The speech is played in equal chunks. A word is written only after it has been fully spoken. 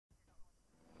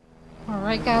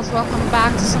Alright guys, welcome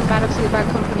back to some Battlefield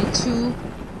Bad Company 2.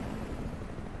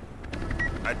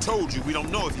 I told you we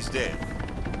don't know if he's dead.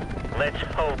 Let's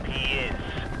hope he is.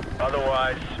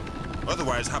 Otherwise,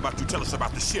 how about you tell us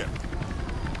about the ship?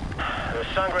 the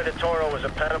Sangre de Toro was a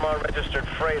Panama-registered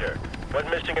freighter. Went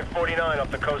missing at 49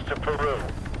 off the coast of Peru.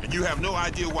 And you have no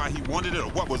idea why he wanted it or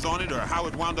what was on it or how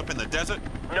it wound up in the desert?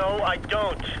 No, I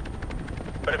don't.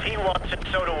 But if he wants it,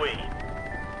 so do we.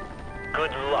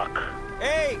 Good luck.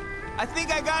 Hey, I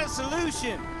think I got a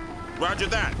solution. Roger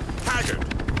that. Tiger.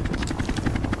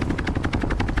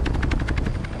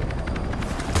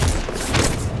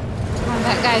 Oh,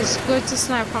 that guy's good to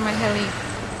snipe from a heli.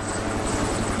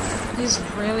 He's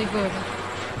really good.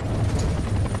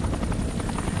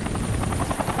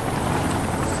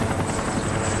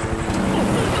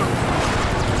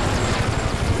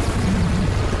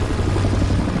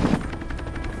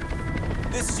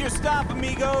 This is your stop,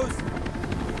 amigos.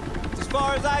 As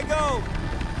far as I go.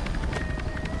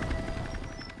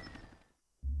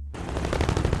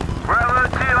 Bravo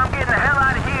 2, I'm getting the hell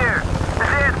out of here. This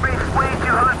airspace is way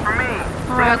too hot for me.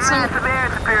 Alright, There's massive air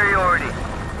superiority.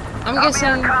 I'm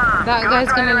guessing that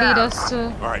guy's gonna lead us to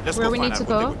All right, let's where go we find need to out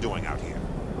what they go. were doing out here.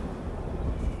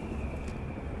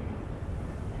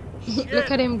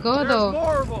 Look at him go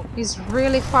though. He's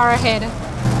really far ahead.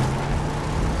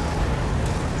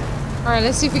 Alright,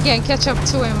 let's see if we can catch up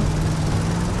to him.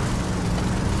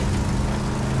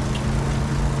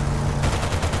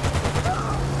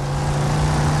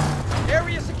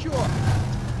 Area secure.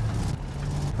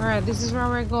 Alright, this is where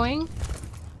we're going,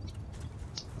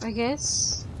 I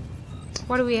guess.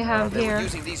 What do we have They here? were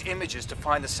using these images to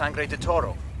find the Sangre de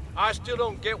Toro. I still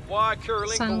don't get why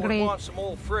Karolinko Sangre would want some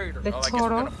old freighter. de Well, I guess we're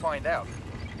Toro. gonna find out.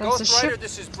 That's a Ghost Rider, ship.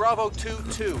 this is Bravo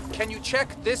 2-2. Can you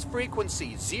check this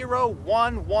frequency?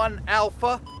 011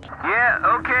 Alpha?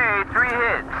 Yeah, okay, 3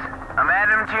 hits. I'm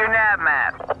adding them to your nav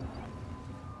map.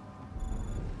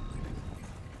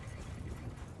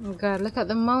 Oh god, look at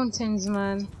the mountains,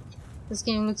 man. This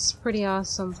game looks pretty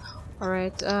awesome.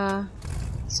 Alright,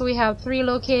 so we have 3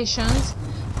 locations.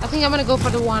 I think I'm gonna go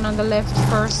for the one on the left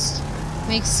first.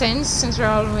 Makes sense since we're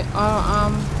all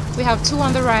we have 2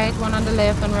 on the right, 1 on the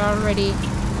left, and we're already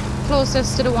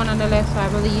closest to the one on the left, I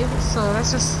believe. So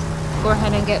let's just go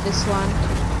ahead and get this one.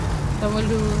 Then we'll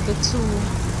do the 2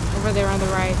 over there on the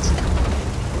right.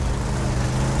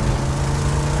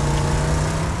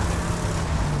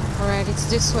 Alright, it's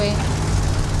this way.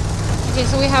 Okay,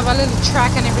 so we have a little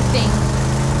track and everything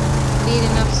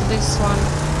leading up to this one.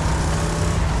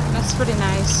 That's pretty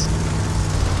nice.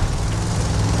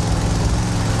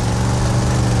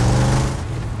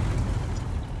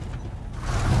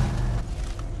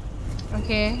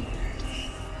 Okay.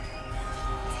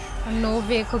 A no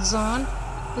vehicle zone.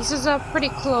 This is a pretty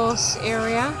close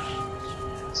area.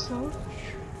 So,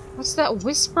 what's that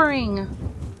whispering?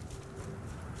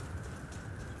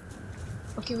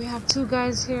 Okay, we have 2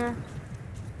 guys here.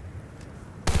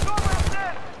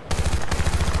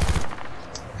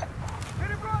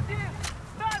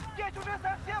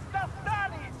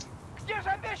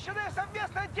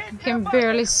 You can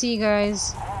barely see,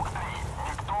 guys.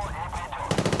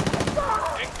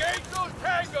 Engage those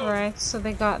tangos! Alright, so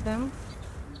they got them.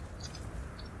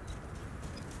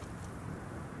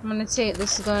 I'm gonna take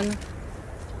this gun.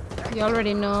 You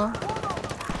already know.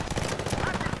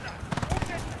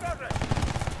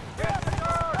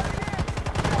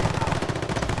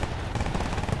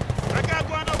 I got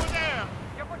one over there.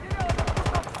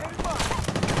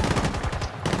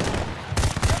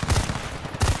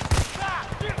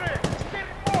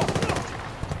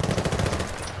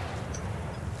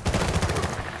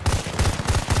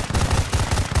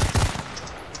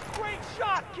 Great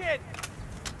shot, kid!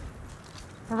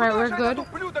 Alright, we're good.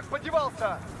 Ублюдок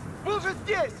подевался! Был же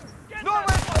здесь! Новая...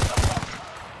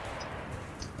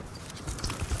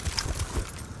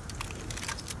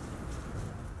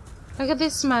 Look at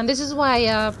this, man. This is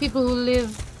why people who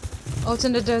live out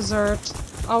in the desert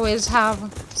always have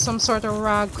some sort of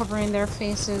rag covering their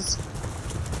faces.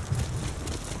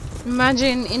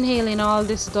 Imagine inhaling all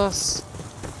this dust.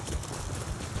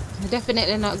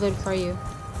 Definitely not good for you.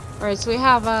 Alright, so we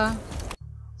have a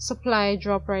supply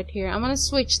drop right here. I'm gonna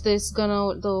switch this gun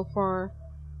out though for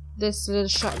this little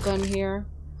shotgun here.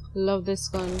 Love this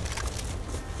gun.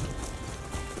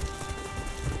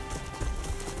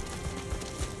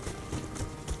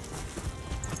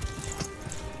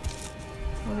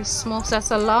 Holy smokes,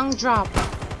 that's a long drop.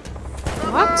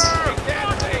 What?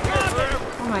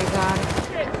 Oh my god.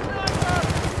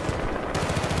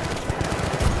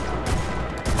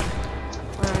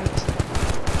 Alright.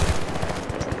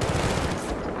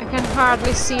 I can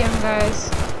hardly see him, guys.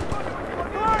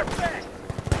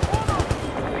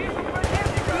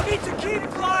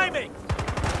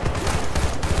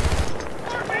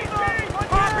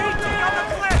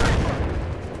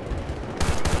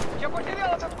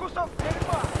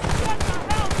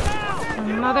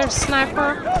 Another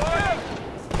sniper.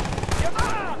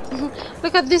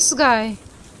 Look at this guy.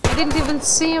 I didn't even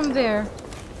see him there.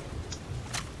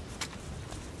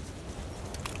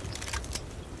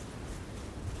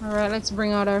 Alright, let's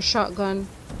bring out our shotgun.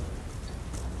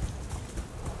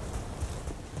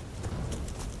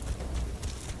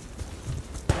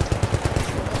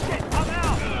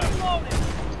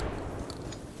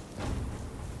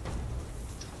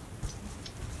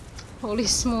 Holy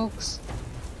smokes.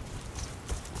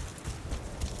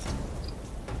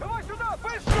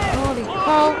 Holy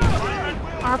cow.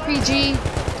 RPG.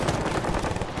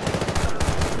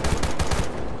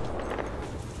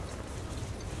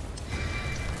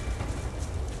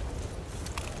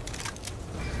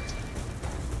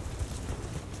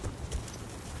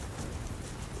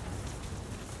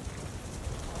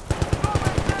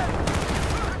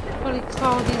 Holy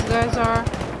cow, these guys are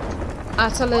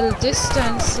at a little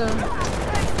distance.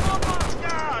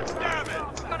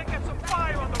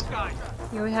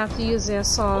 Here we have to use the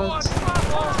assault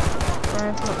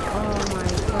rifle. Oh my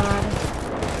god.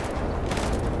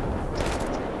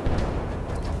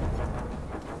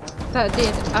 That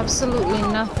did absolutely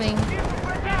nothing.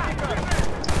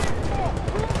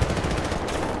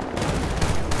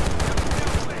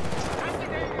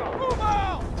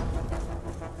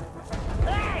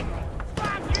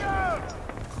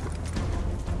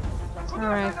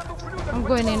 Alright, I'm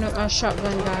going in with my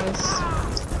shotgun, guys.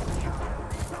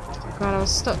 God, I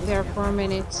was stuck there for a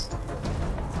minute.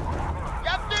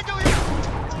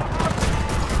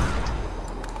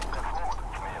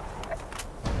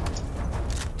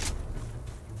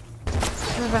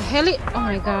 We have a heli. Oh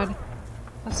my god.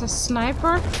 That's a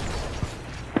sniper?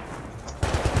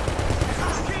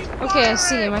 Okay, I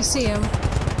see him. I see him.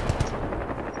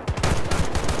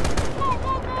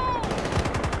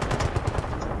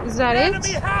 Is that it?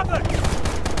 Enemy havoc!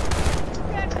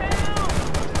 Get down!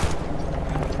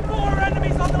 More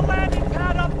enemies on the landing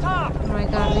pad up top! Oh my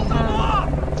god,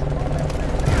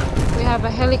 we have a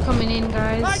heli coming in,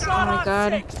 guys. Oh my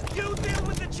god. You deal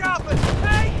with the choppers,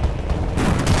 okay?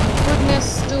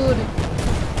 Goodness, dude.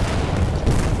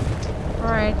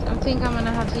 Alright, I think I'm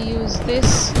gonna have to use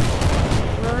this.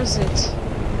 Where is it?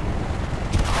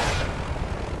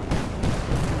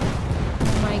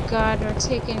 Oh my god, we're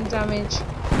taking damage.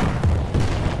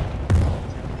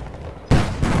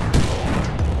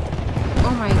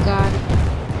 Oh my god.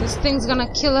 This thing's gonna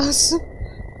kill us.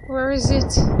 Where is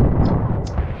it? Don't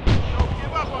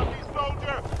give up on me,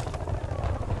 soldier.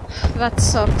 That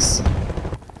sucks.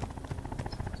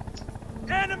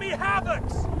 Enemy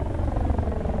havocs!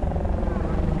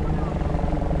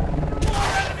 More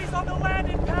enemies on the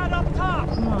landing pad up top!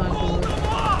 Come on, Hold dude. them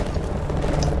off!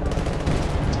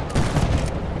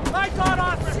 I got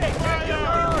on sick! You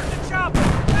deal with the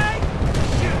choppers, okay?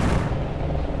 Shoot!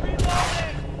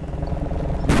 Reloading!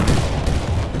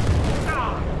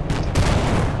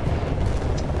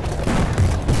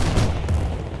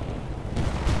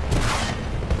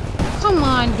 Come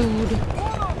on, dude.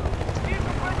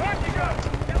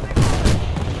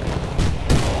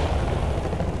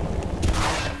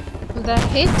 Did that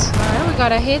hit? Alright, we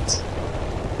got a hit.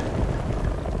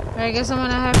 I guess I'm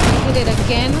gonna have to hit it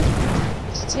again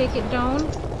to take it down.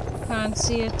 Can't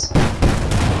see it.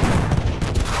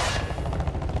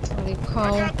 Holy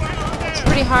cow. It's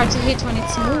pretty hard to hit when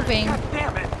it's moving.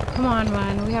 Come on,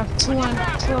 man. We have two of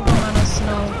them on us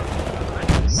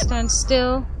now. Stand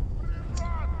still.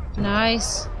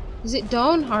 Nice. Is it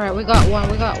down? Alright, we got one.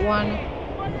 We got one.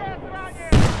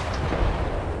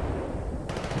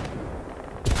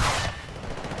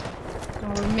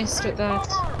 Oh, we missed with that.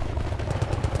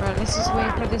 Right, let's just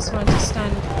wait for this one to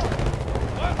stand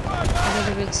a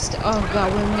little bit. Oh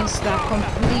god, we missed that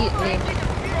completely.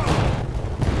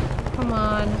 Come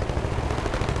on.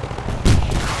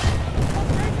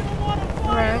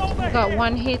 Alright, we got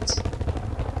one hit.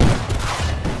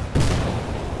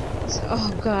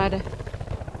 Oh god.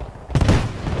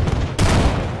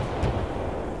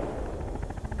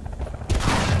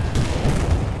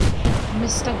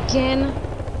 Missed again.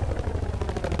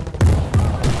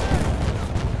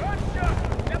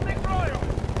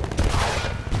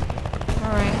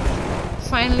 Alright.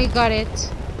 Finally got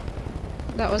it.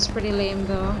 That was pretty lame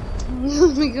though.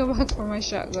 Let me go back for my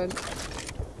shotgun.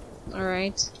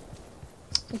 Alright.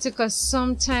 It took us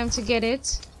some time to get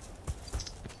it.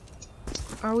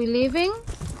 Are we leaving?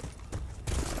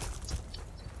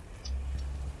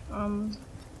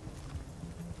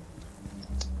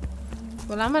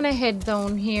 Well, I'm gonna head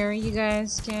down here. You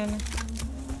guys can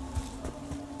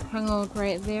hang out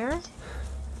right there.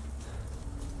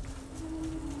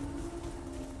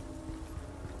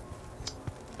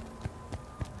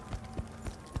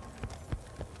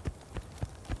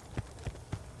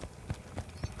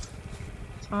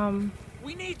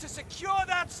 We need to secure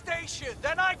that station.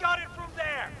 Then I got it from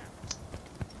there.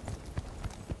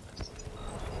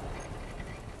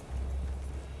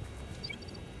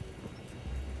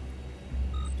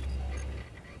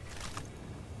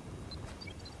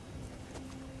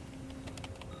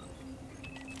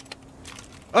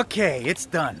 Okay, it's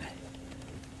done.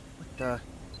 What the...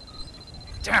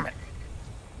 Damn it!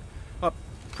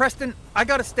 Preston, I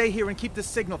gotta stay here and keep the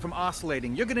signal from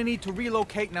oscillating. You're gonna need to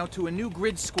relocate now to a new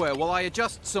grid square while I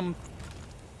adjust some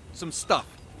stuff.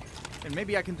 And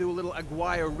maybe I can do a little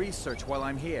Aguirre research while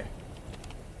I'm here.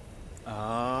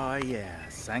 Oh yeah,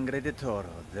 Sangre de Toro.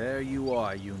 There you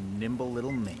are, you nimble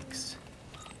little minx.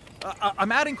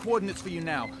 I'm adding coordinates for you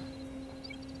now.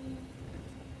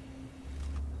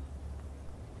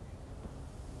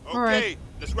 Okay, Alright.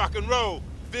 let's rock and roll.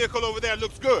 Vehicle over there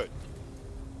looks good.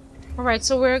 Alright,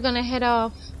 so we're gonna head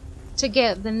off to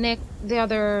get the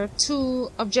other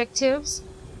 2 objectives.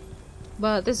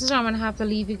 But this is where I'm gonna have to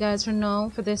leave you guys for now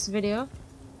for this video.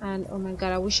 And oh my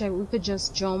god, I wish we could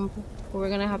just jump. But we're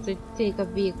gonna have to take a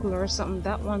vehicle or something.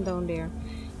 That one down there.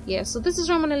 Yeah, so this is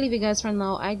where I'm gonna leave you guys for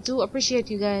now. I do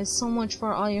appreciate you guys so much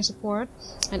for all your support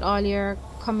and all your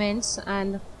comments.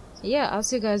 And yeah, I'll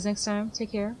see you guys next time.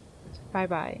 Take care. Bye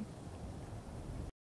bye.